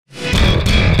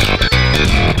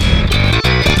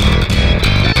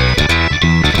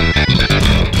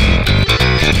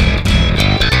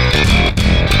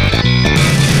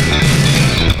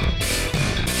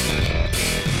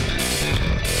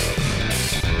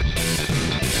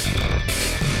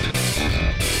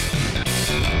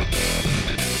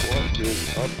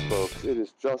Up, folks? It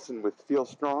is Justin with Feel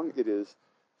Strong. It is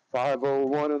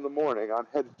 5:01 in the morning. I'm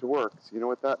headed to work, so you know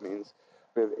what that means.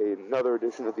 We have another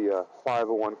edition of the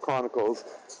 501 Chronicles.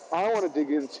 I want to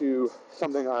dig into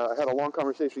something. I had a long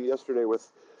conversation yesterday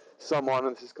with someone,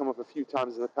 and this has come up a few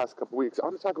times in the past couple weeks. I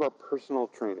want to talk about personal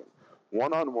training,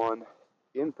 one-on-one,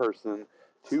 in person,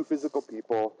 two physical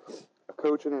people, a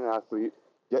coach and an athlete,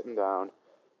 getting down,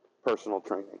 personal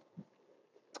training.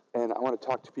 And I want to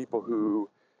talk to people who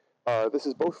this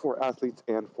is both for athletes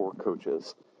and for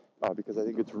coaches because I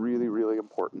think it's really, really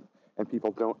important, and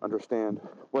people don't understand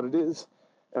what it is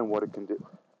and what it can do.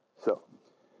 So,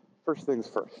 first things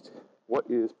first, what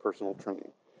is personal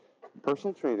training?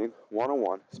 Personal training,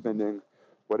 one-on-one, spending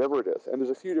whatever it is, and there's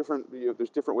a few different, there's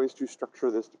different ways to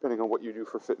structure this depending on what you do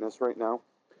for fitness right now.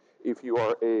 If you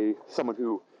are someone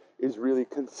who is really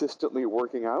consistently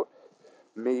working out,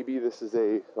 maybe this is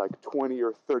a 20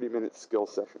 or 30 minute skill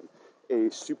session. A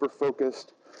super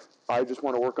focused, I just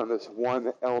want to work on this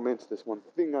one element, this one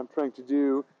thing I'm trying to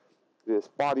do, this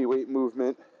body weight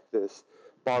movement, this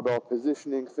barbell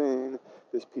positioning thing,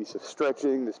 this piece of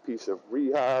stretching, this piece of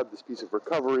rehab, this piece of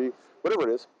recovery, whatever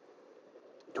it is,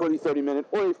 20, 30 minute,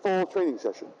 or a full training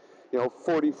session,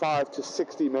 45 to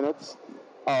 60 minutes,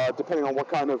 depending on what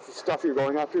kind of stuff you're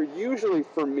going after. Usually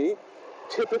for me,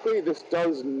 typically this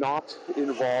does not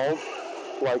involve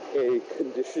like a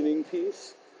conditioning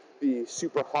piece, the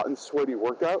super hot and sweaty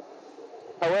workout.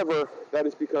 However, that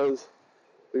is because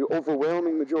the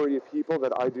overwhelming majority of people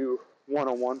that I do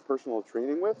one-on-one personal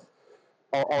training with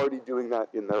are already doing that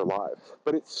in their lives.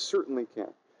 But it certainly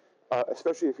can,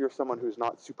 especially if you're someone who's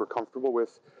not super comfortable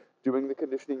with doing the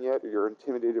conditioning yet, or you're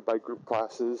intimidated by group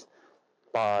classes,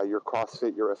 by your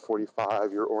CrossFit, your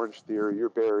F45, your Orange Theory, your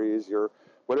Barry's, your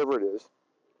whatever it is.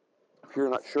 If you're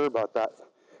not sure about that,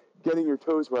 getting your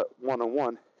toes wet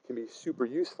one-on-one can be super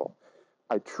useful.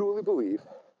 I truly believe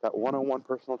that one-on-one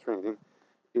personal training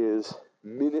is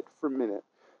minute for minute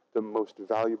the most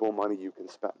valuable money you can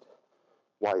spend.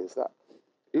 Why is that?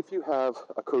 If you have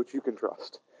a coach you can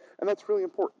trust, and that's really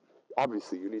important.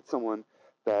 Obviously, you need someone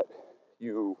that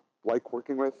you like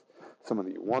working with, someone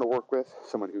that you want to work with,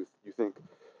 someone who you think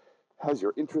has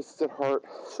your interests at heart,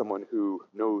 someone who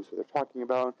knows what they're talking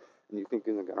about, and you think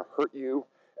isn't going to hurt you,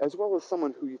 as well as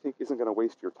someone who you think isn't going to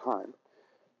waste your time.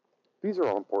 These are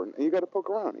all important, and you got to poke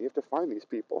around. You have to find these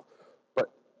people. But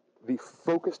the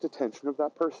focused attention of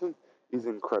that person is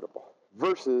incredible.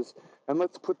 Versus, and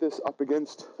let's put this up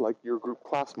against like your group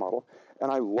class model,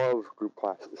 and I love group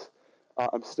classes.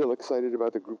 I'm still excited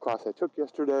about the group class I took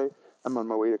yesterday. I'm on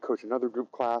my way to coach another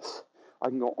group class. I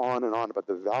can go on and on about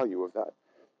the value of that.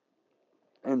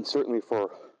 And certainly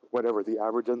for whatever the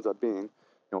average ends up being,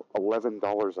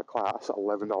 $11 a class,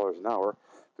 $11 an hour,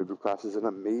 the group class is an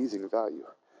amazing value.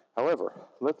 However,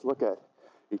 let's look at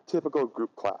a typical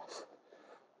group class.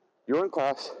 You're in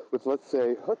class with, let's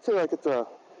say like it's a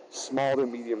small to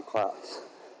medium class.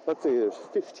 Let's say there's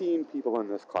 15 people in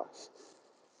this class.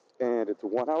 And it's a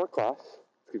 1 hour class.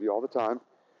 It's going to be all the time.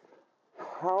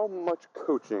 How much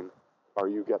coaching are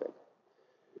you getting?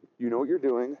 You know what you're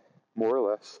doing, more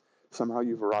or less. Somehow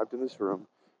you've arrived in this room.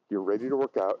 You're ready to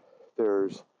work out.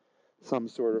 There's some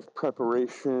sort of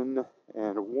preparation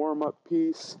and warm-up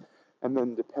piece. And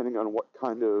then depending on what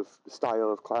kind of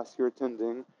style of class you're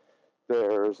attending,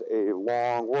 there's a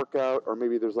long workout, or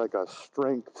maybe there's like a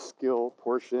strength skill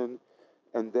portion,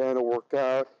 and then a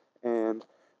workout, and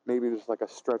maybe there's like a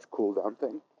stretch cool down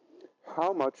thing.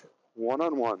 How much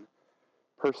one-on-one,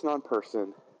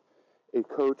 person-on-person, a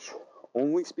coach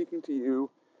only speaking to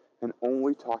you and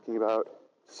only talking about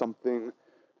something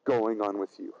going on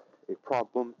with you, a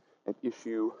problem, an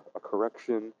issue, a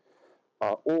correction,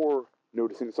 or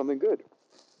noticing something good,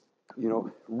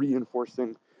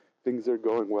 reinforcing things that are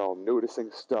going well,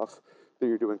 noticing stuff that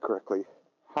you're doing correctly.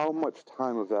 How much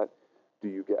time of that do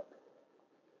you get?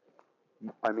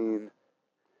 I mean,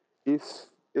 if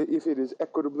it is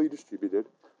equitably distributed,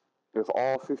 if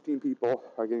all 15 people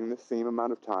are getting the same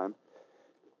amount of time,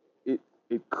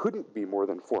 it couldn't be more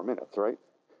than 4 minutes, right?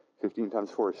 15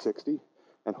 times 4 is 60.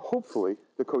 And hopefully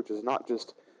the coach is not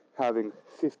just having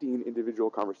 15 individual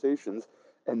conversations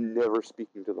and never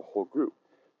speaking to the whole group.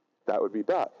 That would be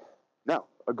bad. Now,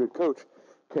 a good coach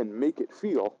can make it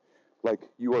feel like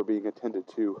you are being attended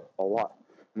to a lot.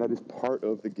 And that is part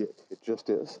of the gig. It just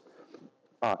is.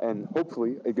 And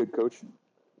hopefully a good coach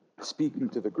speaking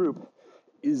to the group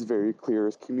is very clear,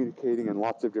 is communicating in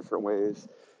lots of different ways,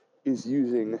 is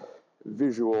using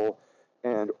visual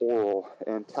and oral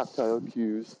and tactile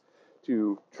cues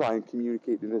to try and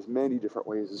communicate in as many different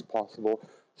ways as possible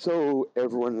so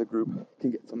everyone in the group can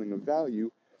get something of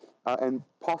value, and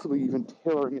possibly even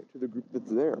tailoring it to the group that's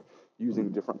there.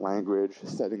 using different language,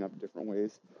 setting up different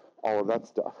ways, all of that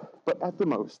stuff. But at the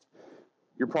most,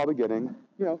 you're probably getting,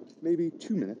 maybe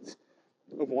 2 minutes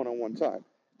of one-on-one time.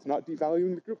 It's not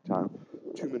devaluing the group time,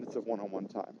 2 minutes of one-on-one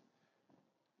time.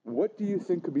 What do you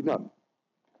think could be done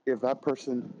if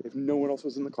no one else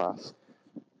was in the class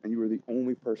and you were the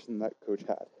only person that coach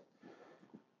had?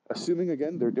 Assuming,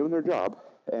 again, they're doing their job,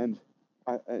 and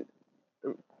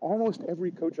almost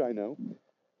every coach I know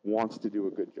wants to do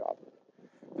a good job.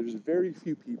 There's very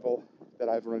few people that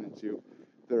I've run into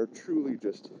that are truly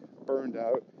just burned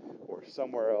out or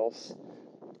somewhere else.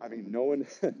 I mean, no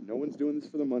one's doing this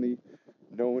for the money.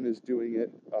 No one is doing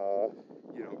it,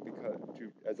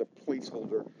 as a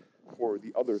placeholder for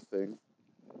the other thing.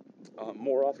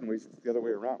 More often, it's the other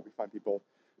way around. We find people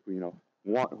who,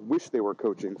 wish they were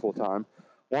coaching full time,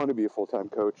 want to be a full-time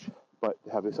coach, but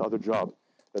have this other job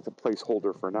that's a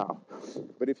placeholder for now.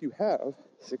 But if you have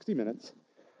 60 minutes,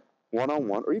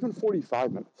 one-on-one, or even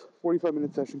 45 minutes,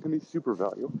 45-minute session can be super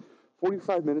value.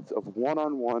 45 minutes of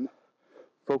one-on-one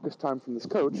focus time from this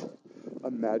coach,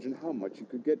 imagine how much you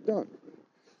could get done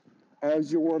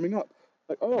as you're warming up.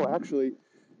 Like, actually,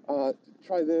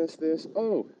 try this.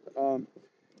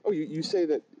 You say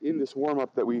that in this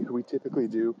warm-up that we typically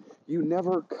do, you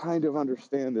never kind of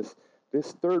understand this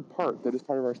third part that is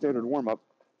part of our standard warm-up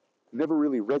never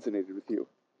really resonated with you.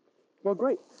 Well,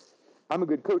 great. I'm a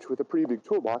good coach with a pretty big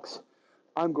toolbox.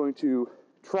 I'm going to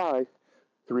try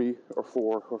 3 or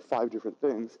 4 or 5 different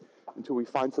things until we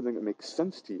find something that makes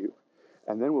sense to you,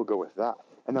 and then we'll go with that.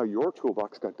 And now your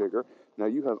toolbox got bigger. Now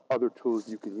you have other tools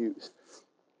you can use.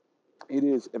 It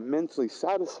is immensely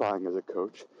satisfying as a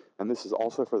coach, and this is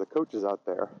also for the coaches out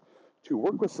there, to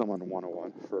work with someone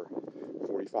one-on-one for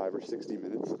 45 or 60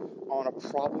 minutes on a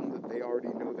problem that they already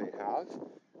know they have,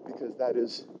 because that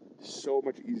is so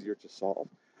much easier to solve.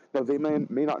 Now, they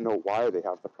may not know why they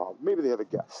have the problem. Maybe they have a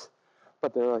guess.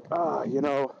 But they're like,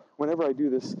 whenever I do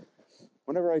this,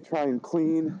 whenever I try and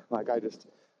clean, like I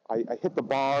hit the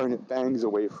bar and it bangs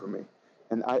away from me.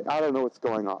 And I don't know what's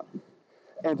going on.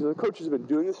 And to the coach who's been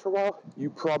doing this for a while, you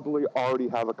probably already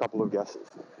have a couple of guesses.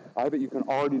 I bet you can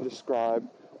already describe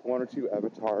 1 or 2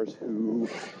 avatars who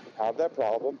have that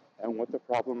problem and what the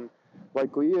problem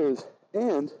likely is.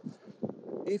 And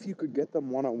if you could get them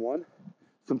one-on-one,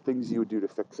 some things you would do to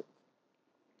fix it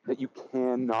that you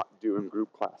cannot do in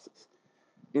group classes.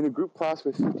 In a group class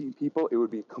with 15 people, it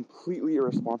would be completely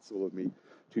irresponsible of me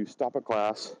to stop a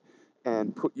class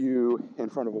and put you in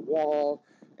front of a wall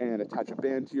and attach a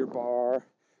band to your bar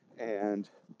and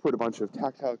put a bunch of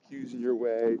tactile cues in your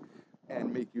way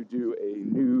and make you do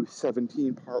a new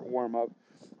 17-part warm-up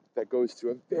that goes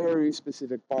through a very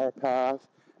specific bar path,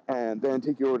 and then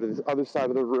take you over to this other side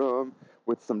of the room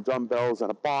with some dumbbells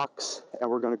and a box, and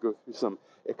we're going to go through some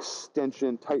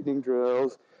extension tightening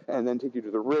drills, and then take you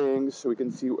to the rings so we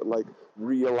can see what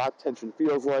real lat tension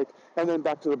feels like, and then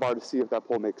back to the bar to see if that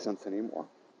pull makes sense anymore.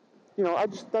 I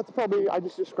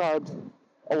just described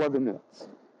 11 minutes,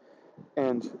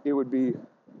 and it would be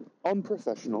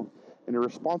unprofessional and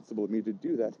irresponsible of me to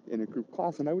do that in a group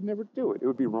class, and I would never do it. It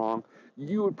would be wrong.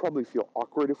 You would probably feel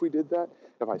awkward if we did that.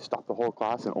 If I stopped the whole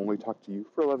class and only talked to you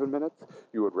for 11 minutes,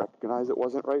 you would recognize it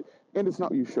wasn't right, and it's not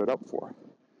what you showed up for.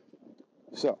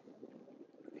 So,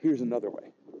 here's another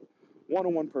way.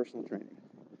 One-on-one personal training.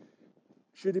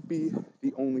 Should it be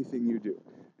the only thing you do?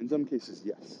 In some cases,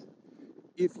 yes.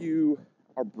 If you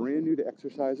are brand new to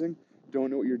exercising, don't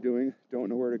know what you're doing, don't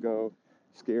know where to go,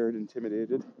 scared,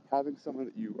 intimidated, having someone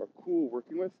that you are cool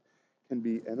working with can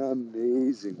be an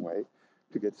amazing way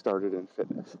to get started in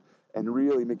fitness and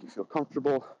really make you feel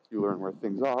comfortable. You learn where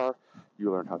things are,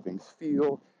 you learn how things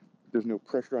feel. There's no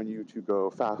pressure on you to go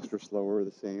fast or slow or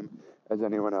the same as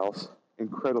anyone else.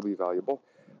 Incredibly valuable.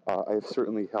 I have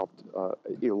certainly helped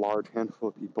a large handful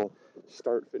of people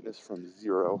start fitness from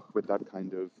zero with that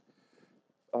kind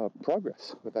of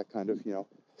progress, with that kind of,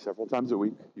 several times a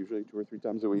week, usually 2 or 3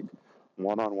 times a week,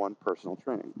 one-on-one personal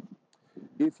training.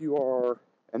 If you are,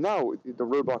 and now the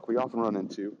roadblock we often run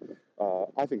into,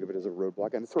 I think of it as a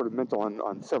roadblock, and it's sort of mental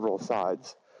on several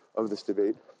sides of this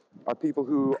debate, are people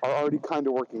who are already kind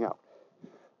of working out.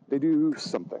 They do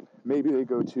something. Maybe they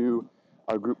go to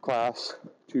a group class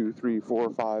 2, 3,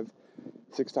 4, 5,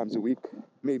 6 times a week.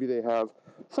 Maybe they have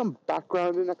some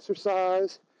background in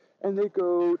exercise, and they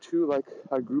go to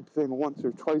a group thing once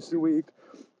or twice a week,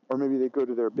 or maybe they go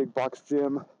to their big box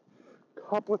gym a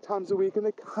couple of times a week, and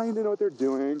they kind of know what they're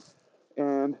doing,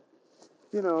 and,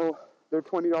 their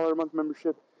 $20 a month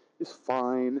membership is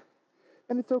fine,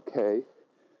 and it's okay,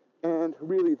 and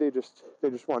really they just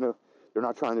want to, they're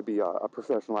not trying to be a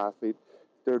professional athlete,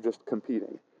 they're just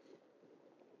competing.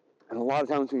 And a lot of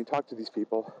times when you talk to these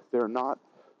people, they're not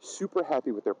super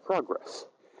happy with their progress.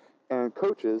 And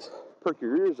coaches, perk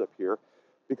your ears up here,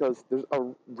 because there's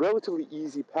a relatively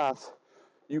easy path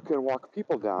you can walk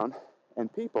people down,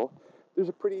 and people, there's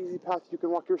a pretty easy path you can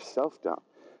walk yourself down.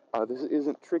 This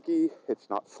isn't tricky, it's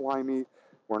not slimy,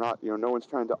 we're not, no one's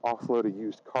trying to offload a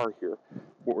used car here.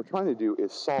 What we're trying to do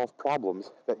is solve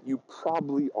problems that you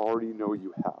probably already know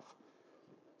you have.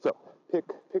 So pick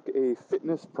a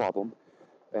fitness problem,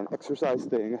 an exercise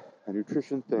thing, a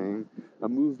nutrition thing, a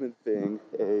movement thing,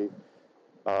 it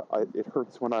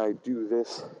hurts when I do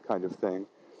this kind of thing.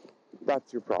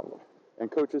 That's your problem.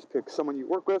 And coaches, pick someone you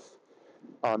work with,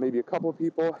 maybe a couple of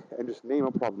people, and just name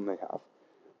a problem they have,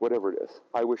 whatever it is.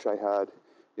 I wish I had,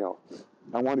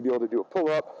 I want to be able to do a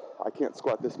pull-up. I can't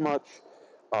squat this much.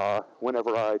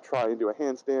 Whenever I try and do a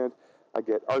handstand, I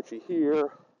get archy here.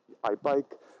 I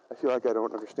bike. I feel like I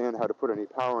don't understand how to put any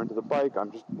power into the bike.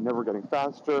 I'm just never getting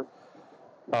faster.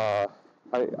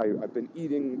 I've been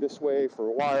eating this way for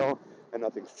a while, and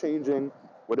nothing's changing.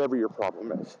 Whatever your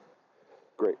problem is.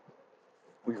 Great.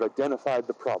 We've identified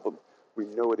the problem. We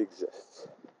know it exists.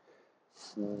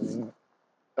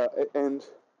 And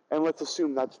let's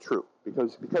assume that's true,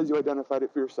 because you identified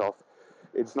it for yourself.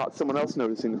 It's not someone else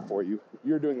noticing it for you.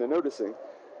 You're doing the noticing.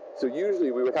 So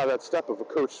usually we would have that step of a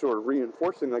coach sort of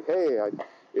reinforcing, like, hey,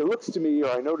 it looks to me,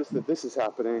 or I noticed that this is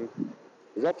happening.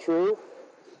 Is that true?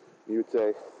 You would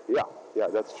say, yeah,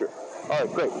 that's true. All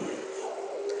right, great.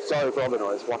 Sorry for all the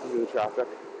noise, walking through the traffic.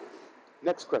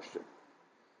 Next question.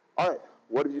 All right,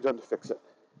 what have you done to fix it?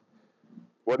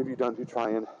 What have you done to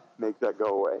try and make that go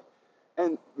away?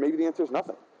 And maybe the answer is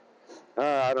nothing.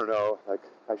 I don't know. Like,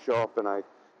 I show up and I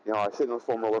sit in the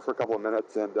foam roller for a couple of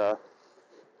minutes, and I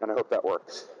hope that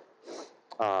works.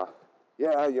 I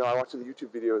watched some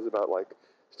YouTube videos about like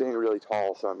staying really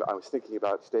tall, so I was thinking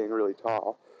about staying really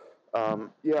tall.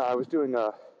 I was doing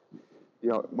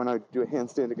when I do a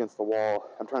handstand against the wall,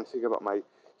 I'm trying to think about my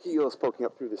heels poking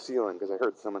up through the ceiling, because I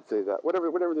heard someone say that.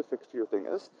 Whatever the fix to your thing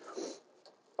is.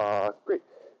 Great.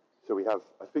 So we have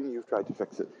a thing you've tried to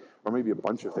fix it, or maybe a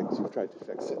bunch of things you've tried to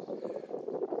fix it.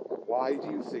 Why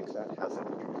do you think that hasn't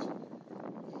worked?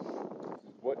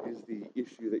 What is the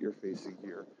issue that you're facing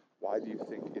here? Why do you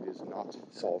think it is not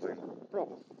solving the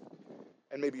problem?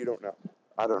 And maybe you don't know.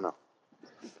 I don't know.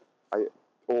 I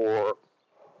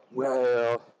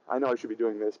know I should be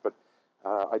doing this, but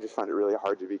I just find it really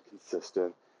hard to be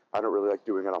consistent. I don't really like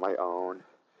doing it on my own.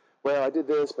 Well, I did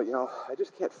this, but I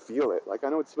just can't feel it. Like, I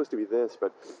know it's supposed to be this,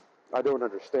 but I don't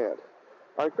understand.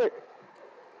 All right, great.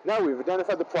 Now we've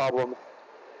identified the problem.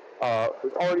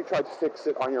 We've already tried to fix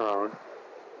it on your own.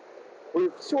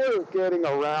 We're sort of getting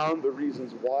around the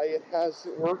reasons why it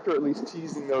hasn't worked, or at least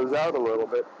teasing those out a little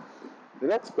bit. The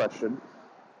next question,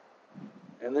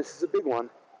 and this is a big one,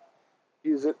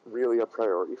 is it really a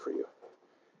priority for you?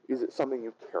 Is it something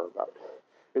you care about?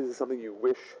 Is it something you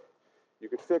wish you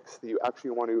could fix, that you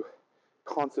actually want to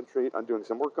concentrate on doing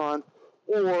some work on?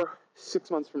 Or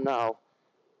 6 months from now,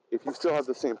 if you still have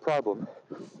the same problem,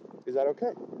 is that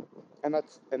okay? And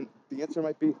the answer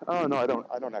might be, oh no, I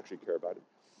don't actually care about it.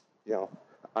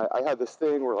 I had this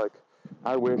thing where, like,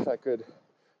 I wish I could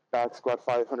back squat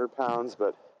 500 pounds,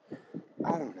 but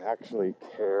I don't actually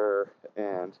care,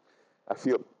 and I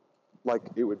feel like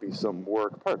it would be some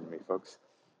work, pardon me, folks,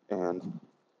 and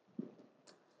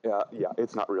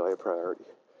it's not really a priority.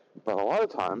 But a lot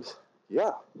of times,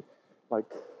 like,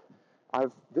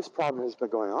 this problem has been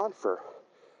going on for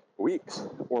weeks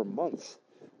or months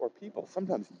or people,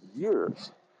 sometimes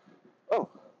years. Oh,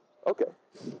 okay.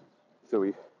 So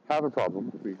we have a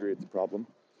problem. We agree it's a problem.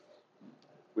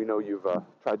 We know you've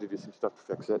tried to do some stuff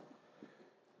to fix it.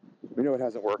 We know it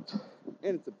hasn't worked,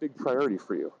 and it's a big priority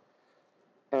for you.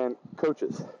 And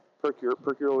coaches, perk your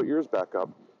little ears back up.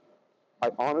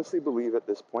 I honestly believe at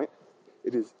this point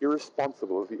it is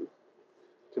irresponsible of you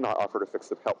to not offer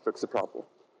to help fix the problem.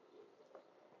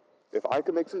 If I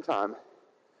could make some time,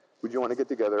 would you want to get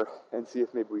together and see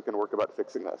if maybe we can work about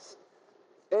fixing this?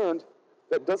 And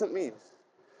that doesn't mean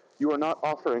you are not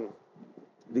offering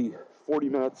the 40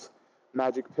 minutes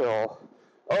magic pill.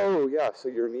 Oh yeah, so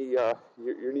your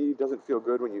knee doesn't feel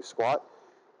good when you squat,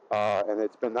 and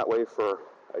it's been that way for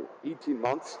 18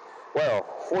 months. Well,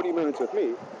 40 minutes with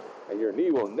me, and your knee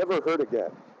will never hurt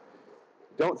again.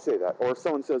 Don't say that. Or if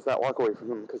someone says that, walk away from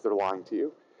them, because they're lying to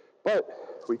you. But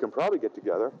we can probably get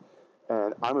together,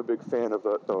 and I'm a big fan of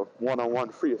the one-on-one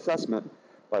free assessment.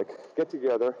 Like, get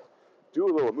together, do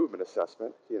a little movement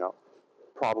assessment,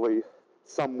 probably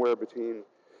somewhere between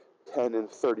 10 and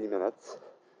 30 minutes.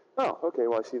 Oh, okay,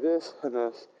 well, I see this, and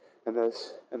this, and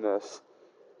this, and this.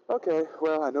 okay,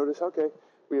 well, I notice, okay,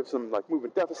 we have some like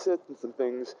movement deficits and some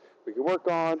things we can work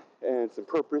on, and some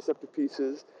proprioceptive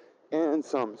pieces, and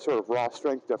some sort of raw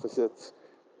strength deficits.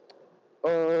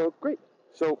 Great.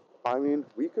 So, I mean,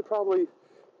 we could probably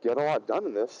get a lot done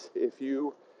in this if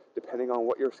you, depending on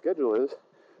what your schedule is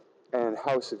and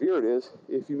how severe it is,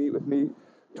 if you meet with me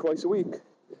twice a week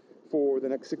for the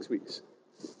next 6 weeks,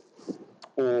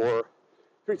 or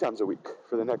 3 times a week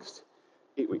for the next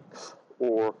 8 weeks,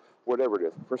 or whatever it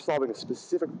is. For solving a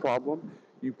specific problem,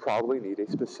 you probably need a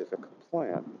specific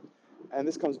plan. And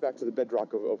this comes back to the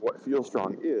bedrock of what Feel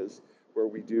Strong is, where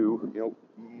we do,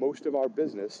 most of our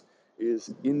business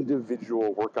is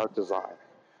individual workout design.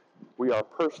 We are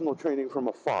personal training from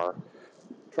afar,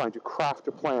 trying to craft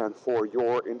a plan for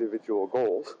your individual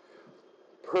goals.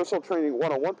 Personal training,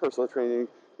 one-on-one personal training,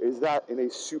 is that in a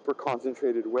super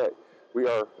concentrated way. We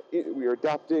are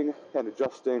adapting and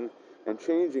adjusting and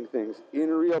changing things in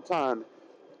real time,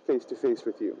 face-to-face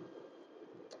with you.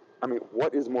 I mean,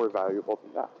 what is more valuable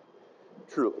than that?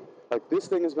 Truly. Like, this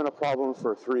thing has been a problem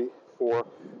for 3, 4,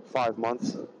 5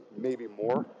 months, maybe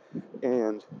more.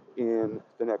 And in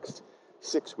the next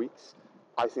 6 weeks,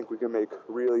 I think we can make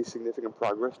really significant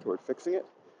progress toward fixing it.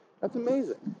 That's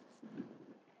amazing.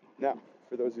 Now,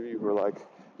 for those of you who are like,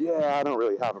 yeah, I don't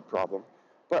really have a problem,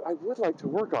 but I would like to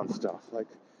work on stuff. Like,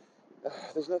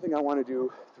 there's nothing I want to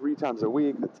do 3 times a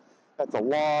week. That's a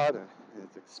lot, and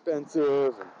it's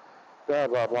expensive, and blah,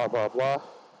 blah, blah, blah, blah.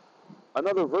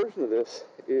 Another version of this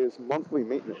is monthly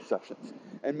maintenance sessions.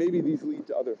 And maybe these lead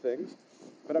to other things,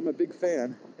 but I'm a big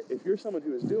fan. If you're someone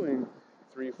who is doing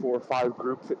 3, 4, 5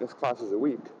 group fitness classes a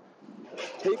week,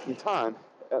 taking time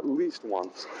at least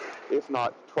once, if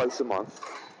not twice a month,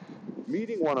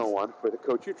 meeting one-on-one with a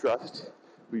coach you trust,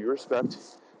 who you respect,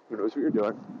 who knows what you're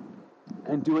doing,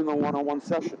 and doing a one-on-one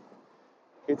session.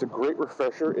 It's a great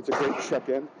refresher. It's a great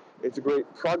check-in. It's a great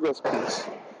progress piece.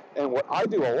 And what I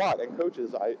do a lot, and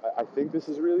coaches, I think this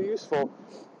is really useful.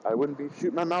 I wouldn't be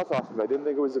shooting my mouth off if I didn't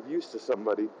think it was of use to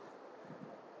somebody.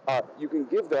 You can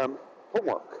give them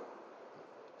homework.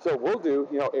 So we'll do,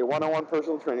 a one-on-one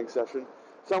personal training session.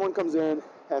 Someone comes in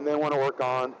and they want to work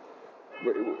on,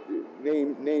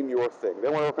 name your thing. They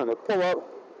want to work on a pull-up.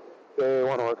 They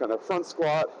want to work on a front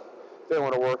squat. They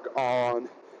want to work on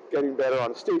getting better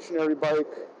on a stationary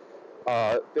bike.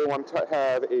 They want to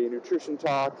have a nutrition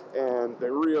talk, and they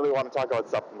really want to talk about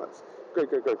supplements. Great.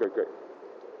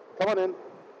 Come on in.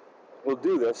 We'll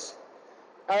do this.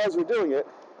 As we're doing it,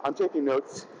 I'm taking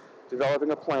notes,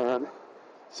 developing a plan,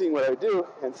 seeing what I do,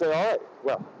 and say, all right,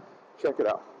 well, check it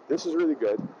out. This is really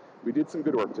good. We did some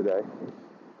good work today.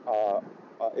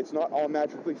 It's not all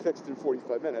magically fixed in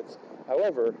 45 minutes.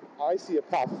 However, I see a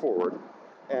path forward,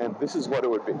 and this is what it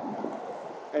would be.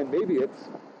 And maybe it's,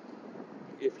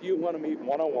 if you want to meet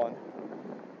one-on-one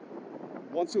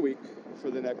once a week for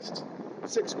the next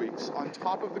 6 weeks, on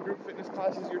top of the group fitness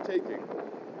classes you're taking,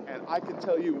 and I can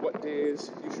tell you what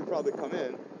days you should probably come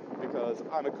in because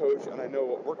I'm a coach and I know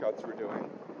what workouts we're doing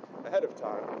ahead of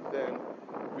time, then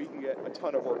we can get a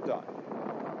ton of work done.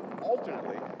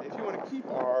 Alternately, if you want to keep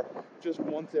our just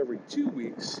once every 2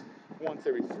 weeks, once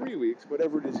every 3 weeks,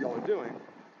 whatever it is y'all are doing,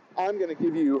 I'm going to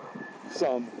give you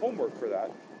some homework for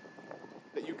that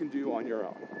you can do on your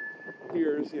own.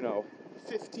 Here's,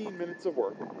 15 minutes of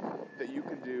work that you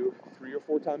can do 3 or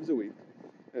 4 times a week.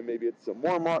 And maybe it's some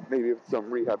warm-up, maybe it's some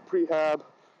rehab prehab,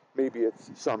 maybe it's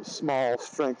some small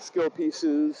strength skill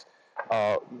pieces.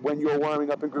 When you're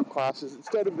warming up in group classes,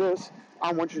 instead of this,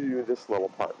 I want you to do this little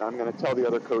part. And I'm going to tell the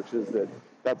other coaches that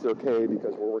that's okay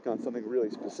because we're working on something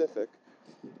really specific.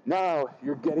 Now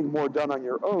you're getting more done on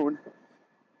your own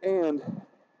and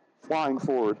flying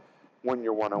forward when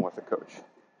you're one-on-one with a coach.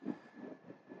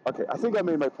 Okay, I think I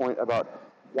made my point about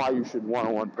why you should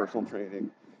one-on-one personal training.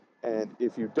 And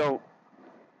if you don't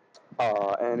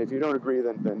agree,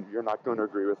 then you're not going to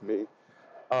agree with me.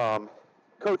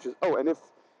 Coaches. Oh, and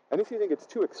if you think it's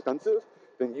too expensive,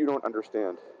 then you don't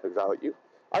understand the value.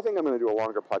 I think I'm going to do a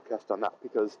longer podcast on that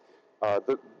because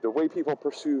the way people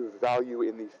pursue value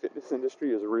in the fitness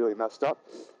industry is really messed up.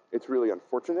 It's really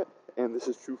unfortunate, and this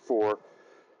is true for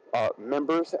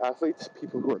members, athletes,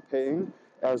 people who are paying,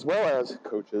 as well as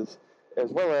coaches,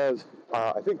 as well as,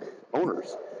 I think,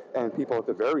 owners and people at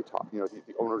the very top. The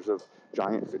owners of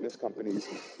giant fitness companies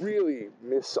really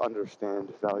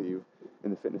misunderstand value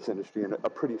in the fitness industry in a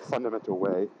pretty fundamental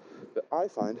way that I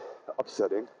find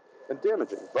upsetting and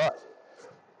damaging. But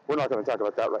we're not going to talk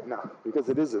about that right now because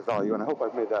it is a value, and I hope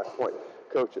I've made that point.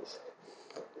 Coaches,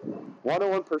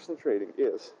 one-on-one personal training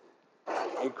is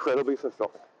incredibly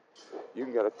fulfilling. You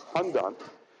can get a ton done.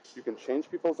 You can change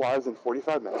people's lives in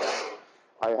 45 minutes.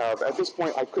 At this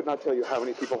point, I could not tell you how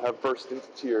many people have burst into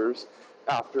tears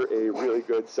after a really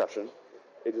good session.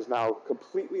 It is now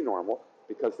completely normal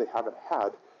because they haven't had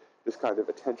this kind of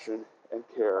attention and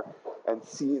care and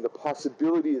seeing the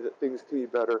possibility that things can be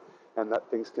better and that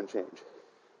things can change.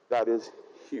 That is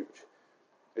huge.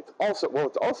 It's also,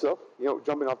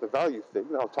 jumping off the value thing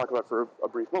that I'll talk about for a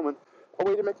brief moment, a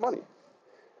way to make money.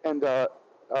 And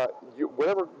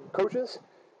whatever coaches,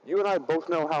 you and I both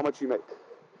know how much you make.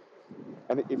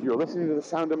 And if you're listening to the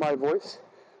sound of my voice,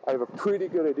 I have a pretty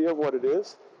good idea of what it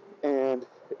is, and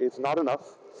it's not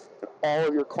enough. All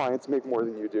of your clients make more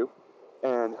than you do.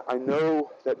 And I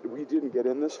know that we didn't get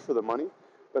in this for the money,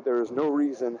 but there is no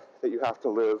reason that you have to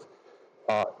live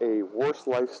a worse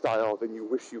lifestyle than you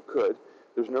wish you could.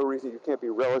 There's no reason you can't be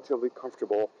relatively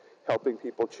comfortable helping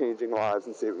people, changing lives,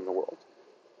 and saving the world.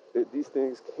 These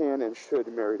things can and should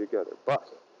marry together. But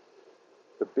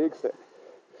the big thing,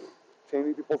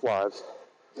 changing people's lives,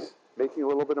 making a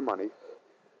little bit of money,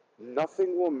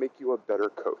 nothing will make you a better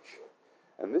coach.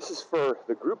 And this is for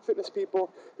the group fitness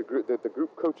people, the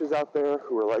group coaches out there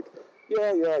who are like,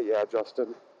 yeah,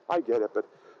 Justin, I get it, but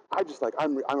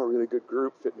I'm a really good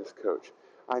group fitness coach.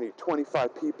 I need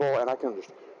 25 people, and I can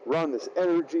just run this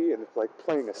energy, and it's like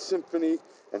playing a symphony,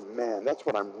 and man, that's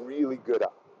what I'm really good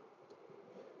at.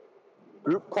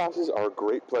 Group classes are a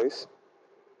great place.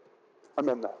 I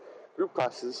mean that. Group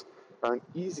classes are an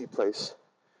easy place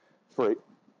for a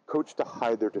coach to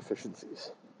hide their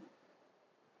deficiencies.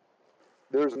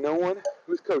 There's no one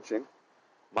who's coaching,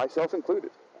 myself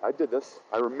included. I did this.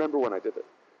 I remember when I did it.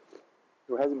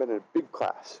 Who hasn't been in a big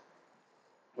class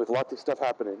with lots of stuff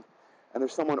happening, and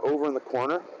there's someone over in the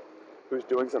corner who's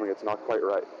doing something that's not quite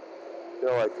right.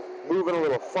 They're like moving a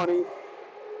little funny,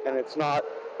 and it's not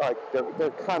like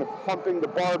they're kind of pumping the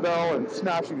barbell and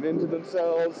smashing it into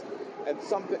themselves, and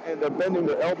they're bending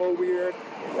their elbow weird.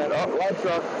 And loud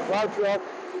truck.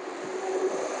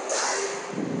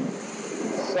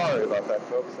 Sorry about that,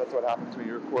 folks. That's what happens when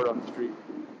you record on the street.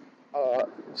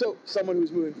 So someone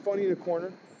who's moving funny in a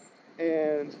corner,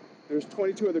 and there's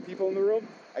 22 other people in the room,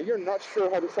 and you're not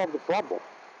sure how to solve the problem.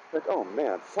 Like, oh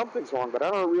man, something's wrong, but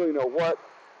I don't really know what,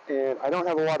 and I don't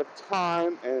have a lot of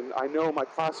time, and I know my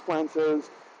class plan says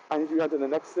I need to go on to the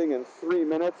next thing in 3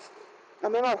 minutes,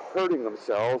 and they're not hurting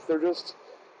themselves. They're just,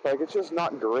 like, it's just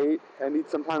not great. I need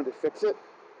some time to fix it,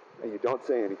 and you don't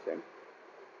say anything.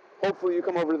 Hopefully you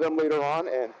come over to them later on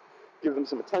and give them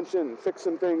some attention and fix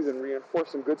some things and reinforce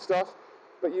some good stuff,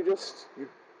 but you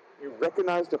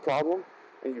recognized the problem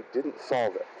and you didn't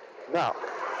solve it. Now,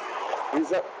 is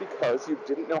that because you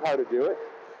didn't know how to do it?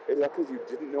 Is that because you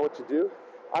didn't know what to do?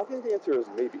 I think the answer is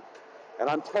maybe. And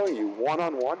I'm telling you,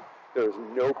 one-on-one, there's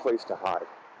no place to hide.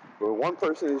 Where one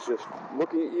person is just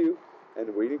looking at you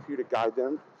and waiting for you to guide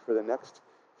them for the next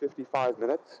 55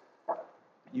 minutes,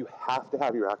 you have to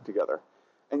have your act together.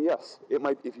 And yes, it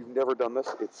might, if you've never done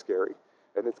this, it's scary.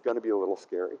 And it's going to be a little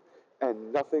scary.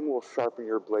 And nothing will sharpen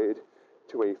your blade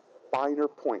to a finer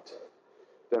point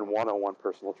than one-on-one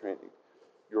personal training.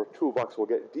 Your toolbox will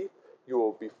get deep. You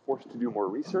will be forced to do more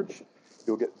research.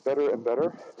 You'll get better and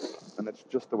better. And that's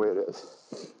just the way it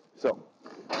is. So,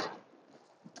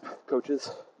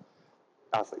 coaches,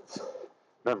 athletes,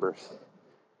 members,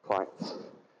 clients,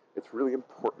 it's really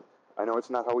important. I know it's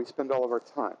not how we spend all of our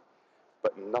time,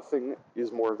 but nothing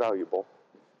is more valuable,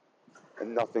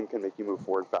 and nothing can make you move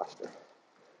forward faster.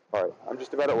 All right, I'm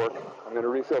just about at work. I'm going to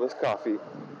refill this coffee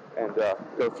and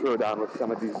go throw down with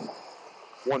some of these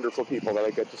wonderful people that I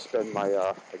get to spend my,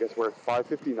 I guess we're at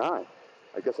 5:59.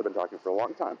 I guess I've been talking for a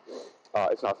long time.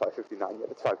 It's not 5:59 yet,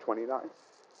 it's 5:29.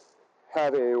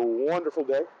 Have a wonderful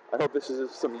day. I hope this is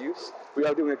of some use. We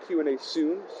are doing a Q&A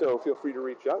soon, so feel free to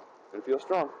reach out and feel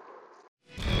strong.